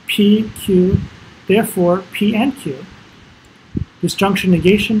 P, Q, therefore P and Q. Disjunction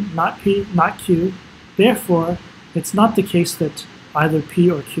negation, not P, not Q, therefore it's not the case that either P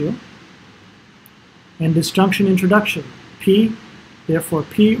or Q. And disjunction introduction, P, therefore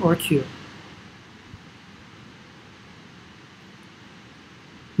P or Q.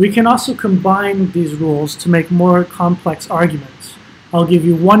 We can also combine these rules to make more complex arguments. I'll give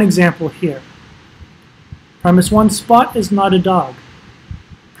you one example here. Premise 1, Spot is not a dog.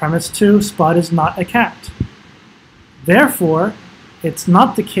 Premise 2, Spot is not a cat. Therefore, it's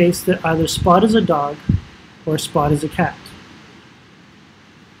not the case that either Spot is a dog or Spot is a cat.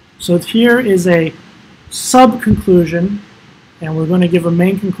 So here is a sub-conclusion, and we're going to give a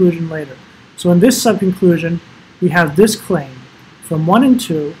main conclusion later. So in this sub-conclusion, we have this claim from 1 and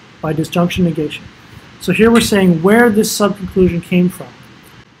 2 by disjunction negation. So here we're saying where this sub-conclusion came from.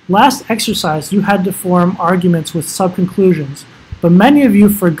 Last exercise, you had to form arguments with sub-conclusions, but many of you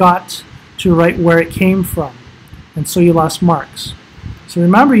forgot to write where it came from, and so you lost marks. So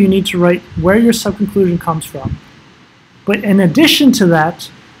remember, you need to write where your sub-conclusion comes from. But in addition to that,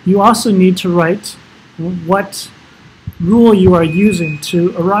 you also need to write what rule you are using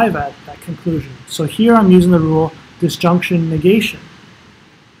to arrive at that conclusion. So here I'm using the rule disjunction negation.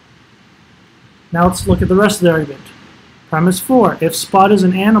 Now let's look at the rest of the argument. Premise 4, if Spot is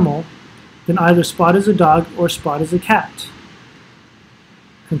an animal, then either Spot is a dog or Spot is a cat.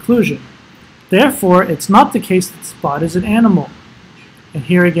 Conclusion. Therefore, it's not the case that Spot is an animal. And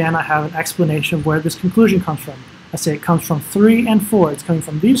here again I have an explanation of where this conclusion comes from. I say it comes from 3 and 4. It's coming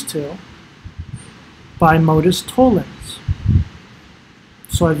from these two by modus tollens.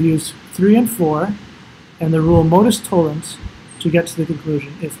 So I've used 3 and 4 and the rule modus tollens to get to the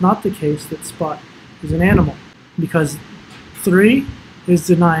conclusion. It's not the case that Spot is an animal, because 3 is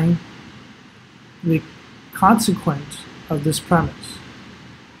denying the consequent of this premise.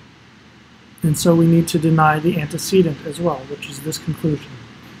 And so we need to deny the antecedent as well, which is this conclusion.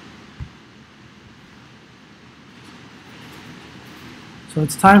 So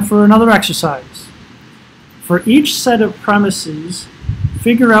it's time for another exercise. For each set of premises,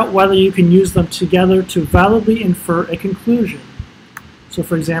 figure out whether you can use them together to validly infer a conclusion. So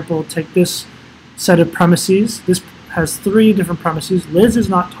for example, take this set of premises. This has 3 different premises. Liz is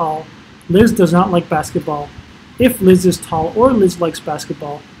not tall. Liz does not like basketball. If Liz is tall or Liz likes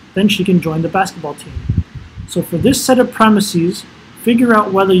basketball, then she can join the basketball team. So for this set of premises, figure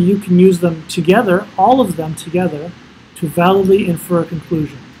out whether you can use them together, all of them together, to validly infer a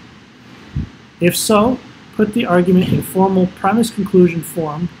conclusion. If so, put the argument in formal premise-conclusion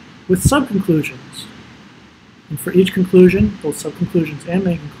form with subconclusions. And for each conclusion, both subconclusions and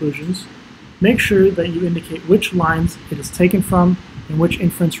main conclusions, make sure that you indicate which lines it is taken from and which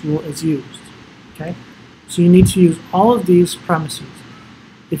inference rule is used. Okay? So you need to use all of these premises.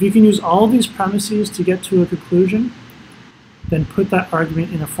 If you can use all these premises to get to a conclusion, then put that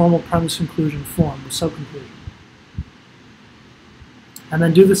argument in a formal premise conclusion form, the subconclusion. And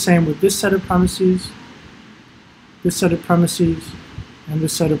then do the same with this set of premises, this set of premises, and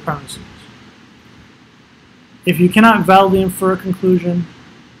this set of premises. If you cannot validly infer a conclusion,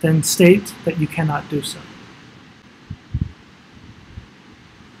 then state that you cannot do so.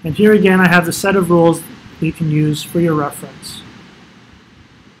 And here again I have the set of rules that you can use for your reference.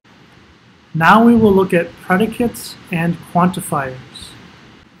 Now we will look at predicates and quantifiers.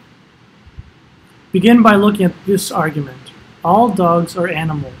 Begin by looking at this argument. All dogs are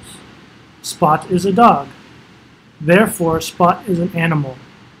animals. Spot is a dog. Therefore, Spot is an animal.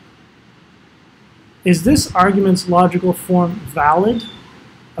 Is this argument's logical form valid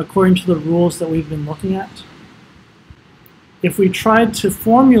according to the rules that we've been looking at? If we tried to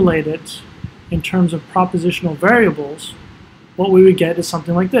formulate it in terms of propositional variables, what we would get is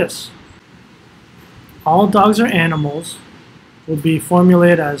something like this. All dogs are animals would be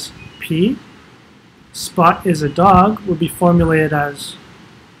formulated as P. Spot is a dog would be formulated as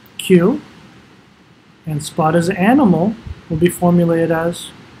Q. And Spot is an animal will be formulated as,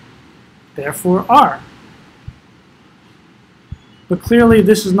 therefore, R. But clearly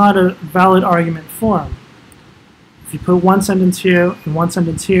this is not a valid argument form. If you put one sentence here and one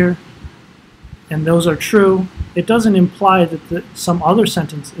sentence here, and those are true, it doesn't imply that some other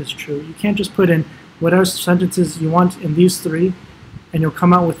sentence is true. You can't just put in whatever sentences you want in these three, and you'll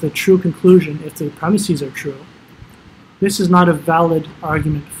come out with a true conclusion if the premises are true. This is not a valid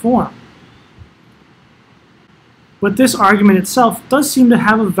argument form. But this argument itself does seem to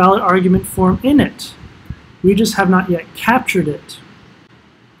have a valid argument form in it. We just have not yet captured it.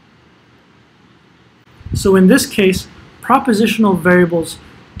 So in this case, propositional variables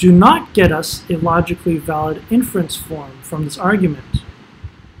do not get us a logically valid inference form from this argument.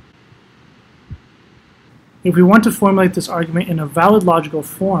 If we want to formulate this argument in a valid logical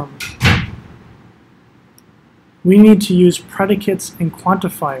form, we need to use predicates and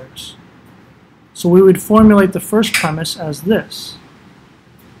quantifiers. So we would formulate the first premise as this.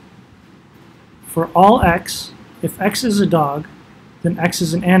 For all x, if x is a dog, then x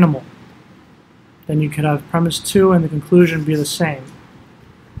is an animal. Then you could have premise 2 and the conclusion be the same.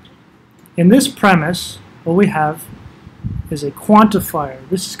 In this premise, what we have is a quantifier.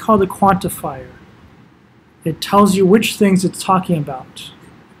 This is called a quantifier. It tells you which things it's talking about.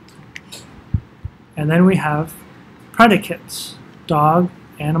 And then we have predicates. Dog,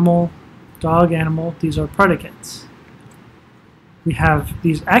 animal, these are predicates. We have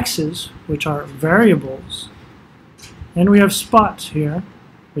these x's, which are variables. And we have Spot here,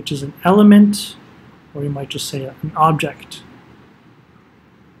 which is an element, or you might just say an object.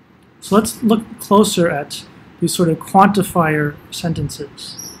 So let's look closer at these sort of quantifier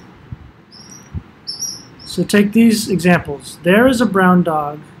sentences. So take these examples. There is a brown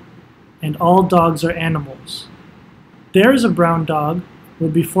dog, and all dogs are animals. There is a brown dog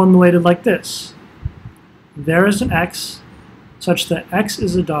would be formulated like this. There is an x, such that x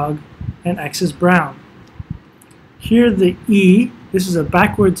is a dog, and x is brown. Here the e, this is a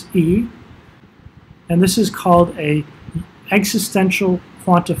backwards e, and this is called a existential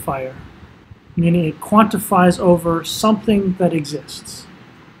quantifier, meaning it quantifies over something that exists.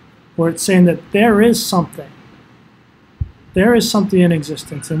 Or it's saying that there is something. There is something in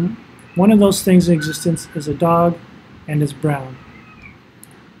existence, and one of those things in existence is a dog and is brown.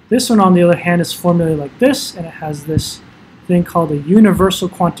 This one, on the other hand, is formulated like this, and it has this thing called a universal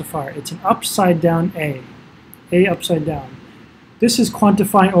quantifier. It's an upside down A upside down. This is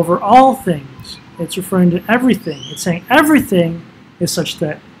quantifying over all things. It's referring to everything. It's saying everything is such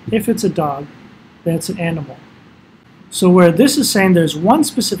that if it's a dog, then it's an animal. So where this is saying there's one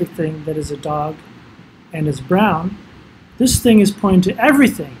specific thing that is a dog and is brown, this thing is pointing to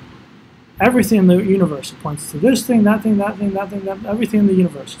everything. Everything in the universe. It points to this thing, that thing, that thing, that thing, that, everything in the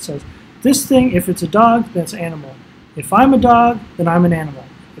universe. It says, this thing, if it's a dog, then it's an animal. If I'm a dog, then I'm an animal.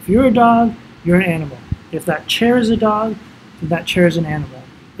 If you're a dog, you're an animal. If that chair is a dog, then that chair is an animal.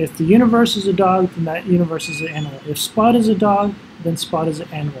 If the universe is a dog, then that universe is an animal. If Spot is a dog, then Spot is an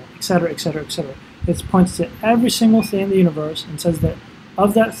animal, etc., etc., etc. It points to every single thing in the universe and says that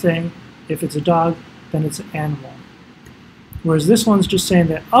of that thing, if it's a dog, then it's an animal. Whereas this one's just saying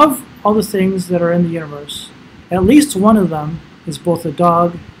that of all the things that are in the universe, at least one of them is both a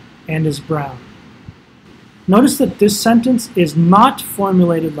dog and is brown. Notice that this sentence is not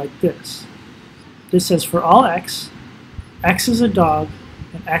formulated like this. This says for all x, x is a dog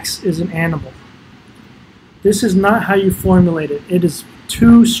and x is an animal. This is not how you formulate it. It is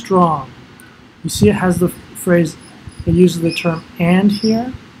too strong. You see it has the phrase, it uses the term and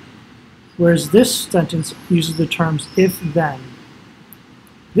here. whereas this sentence uses the terms if-then.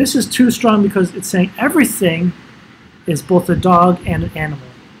 This is too strong because it's saying everything is both a dog and an animal.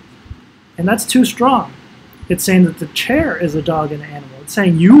 And that's too strong. It's saying that the chair is a dog and an animal. It's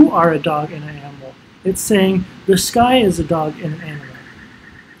saying you are a dog and an animal. It's saying the sky is a dog and an animal.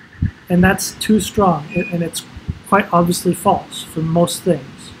 And that's too strong, and it's quite obviously false for most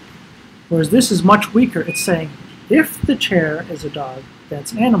things. Whereas this is much weaker. It's saying if the chair is a dog, then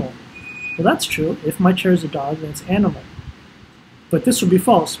it's an animal. Well, that's true. If my chair is a dog, then it's an animal. But this would be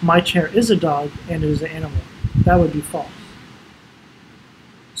false. My chair is a dog and it is an animal. That would be false.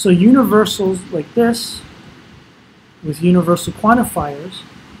 So universals like this, with universal quantifiers,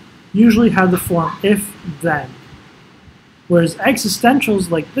 usually have the form if-then. Whereas existentials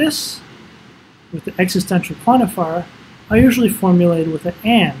like this, with the existential quantifier, are usually formulated with an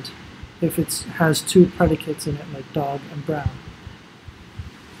and, if it has two predicates in it, like dog and brown.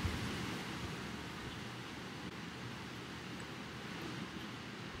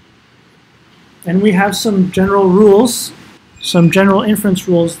 And we have some general rules, some general inference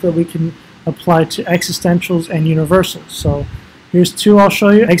rules that we can apply to existentials and universals. So here's two I'll show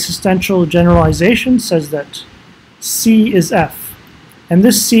you. Existential generalization says that C is F. And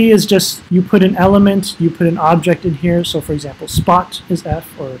this C is just, you put an element, you put an object in here. So for example, Spot is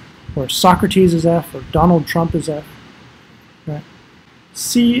F, or Socrates is F, or Donald Trump is F. Right?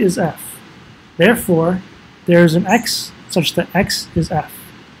 C is F. Therefore, there is an X such that X is F.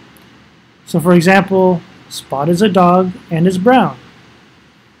 So for example, Spot is a dog and is brown.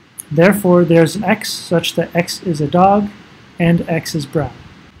 Therefore, there's an X such that X is a dog and X is brown.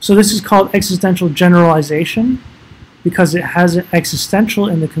 So this is called existential generalization because it has an existential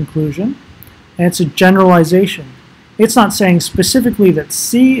in the conclusion, and it's a generalization. It's not saying specifically that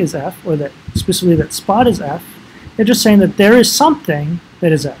C is F or that specifically that Spot is F. It's just saying that there is something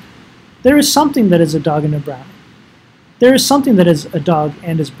that is F. There is something that is a dog and a brown. There is something that is a dog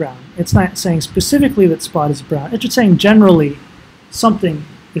and is brown. It's not saying specifically that Spot is brown. It's just saying generally something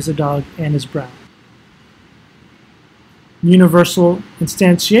is a dog and is brown. Universal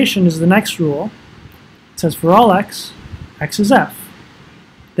instantiation is the next rule. It says for all x, x is F.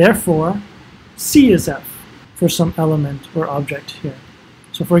 Therefore, C is F for some element or object here.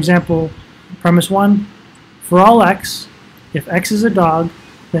 So for example, premise 1, for all x, if x is a dog,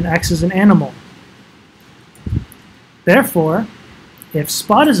 then x is an animal. Therefore, if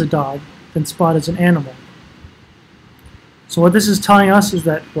Spot is a dog, then Spot is an animal. So what this is telling us is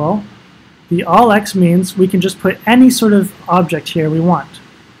that, well, the all x means we can just put any sort of object here we want.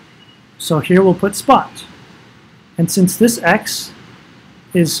 So here we'll put Spot. And since this x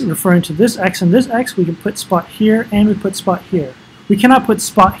is referring to this x and this x, we can put Spot here and we put Spot here. We cannot put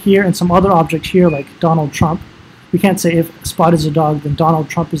Spot here and some other object here like Donald Trump. We can't say if Spot is a dog, then Donald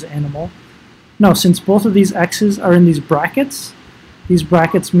Trump is an animal. No, since both of these x's are in these brackets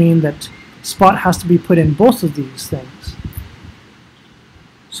mean that Spot has to be put in both of these things.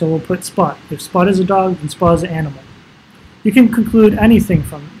 So we'll put Spot. If Spot is a dog, then Spot is an animal. You can conclude anything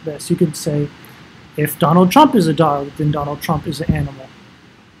from this. You could say, if Donald Trump is a dog, then Donald Trump is an animal.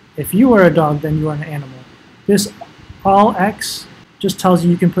 If you are a dog, then you are an animal. This all x just tells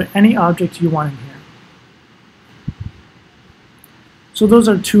you can put any object you want in here. So those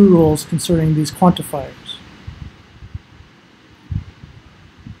are two rules concerning these quantifiers.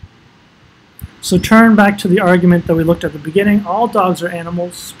 So turn back to the argument that we looked at the beginning. All dogs are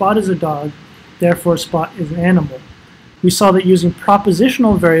animals. Spot is a dog. Therefore, Spot is an animal. We saw that using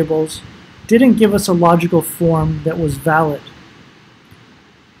propositional variables didn't give us a logical form that was valid.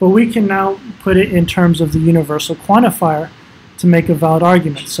 But we can now put it in terms of the universal quantifier to make a valid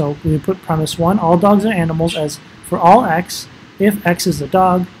argument. So we put premise 1, all dogs are animals, as for all x, if x is a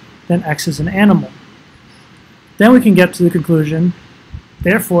dog, then x is an animal. Then we can get to the conclusion,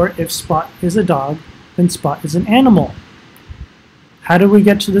 therefore, if Spot is a dog, then Spot is an animal. How did we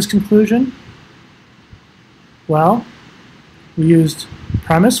get to this conclusion? Well, we used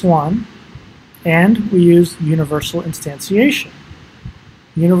premise 1, and we used universal instantiation.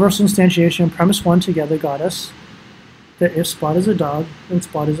 Universal instantiation and premise 1 together got us that if Spot is a dog, then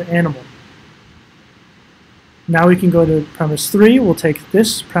Spot is an animal. Now we can go to premise 3. We'll take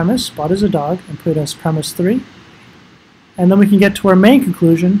this premise, Spot is a dog, and put it as premise 3. And then we can get to our main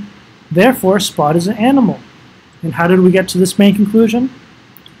conclusion, therefore Spot is an animal. And how did we get to this main conclusion?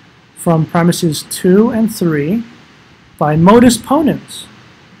 From premises 2 and 3 by modus ponens.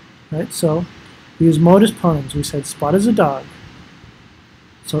 Right? So we use modus ponens. We said Spot is a dog.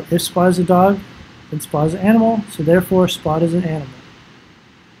 So if Spot is a dog, then Spot is an animal, so therefore Spot is an animal.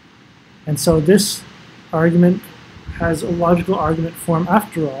 And so this argument has a logical argument form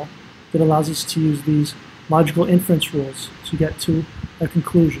after all, that allows us to use these logical inference rules to get to a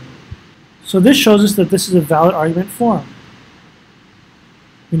conclusion. So this shows us that this is a valid argument form.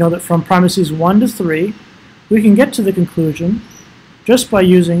 We know that from premises 1 to 3, we can get to the conclusion just by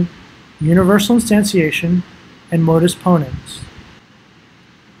using universal instantiation and modus ponens.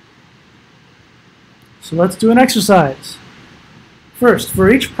 So let's do an exercise. First, for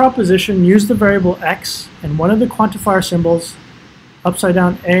each proposition, use the variable x and one of the quantifier symbols, upside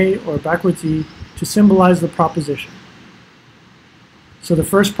down a or backwards e, to symbolize the proposition. So the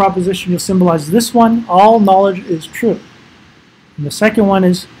first proposition, you'll symbolize this one: all knowledge is true. And the second one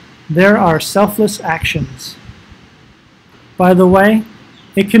is, there are selfless actions. By the way,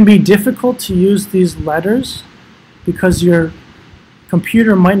 it can be difficult to use these letters because your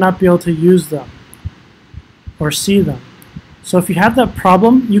computer might not be able to use them or see them. So if you have that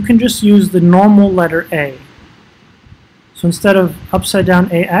problem, you can just use the normal letter A. So instead of upside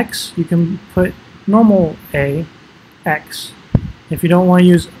down AX, you can put normal AX. If you don't want to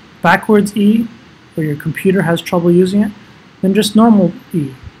use backwards E, or your computer has trouble using it, then just normal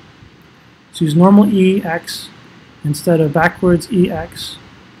E. So use normal EX instead of backwards EX,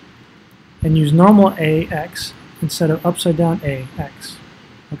 and use normal AX instead of upside down AX.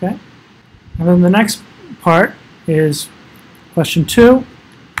 Okay? And then the next part is question 2.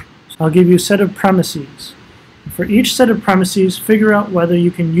 I'll give you a set of premises. For each set of premises, figure out whether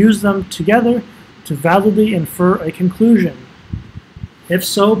you can use them together to validly infer a conclusion. If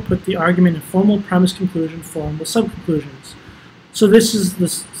so, put the argument in formal premise conclusion form with subconclusions. So this is the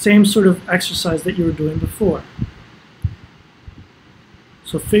same sort of exercise that you were doing before.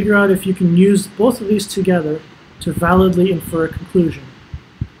 So figure out if you can use both of these together to validly infer a conclusion.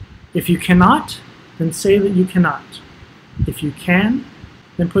 If you cannot, then say that you cannot. If you can,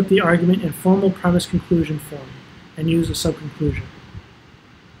 then put the argument in formal premise conclusion form and use a subconclusion.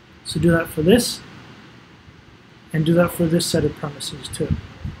 So do that for this, and do that for this set of premises too.